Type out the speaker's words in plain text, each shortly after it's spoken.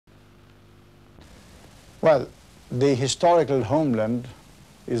Well, the historical homeland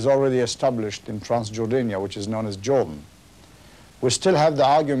is already established in Transjordania, which is known as Jordan. We still have the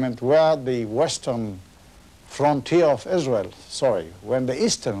argument where the western frontier of Israel, when the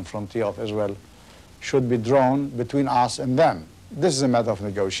eastern frontier of Israel should be drawn between us and them. This is a matter of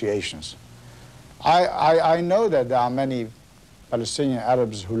negotiations. I know that there are many Palestinian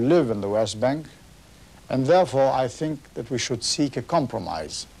Arabs who live in the West Bank, and therefore I think that we should seek a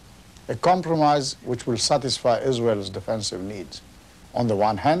compromise which will satisfy Israel's defensive needs on the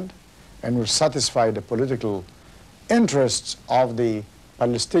one hand, and will satisfy the political interests of the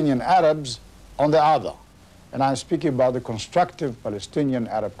Palestinian Arabs on the other. And I'm speaking about the constructive Palestinian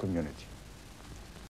Arab community.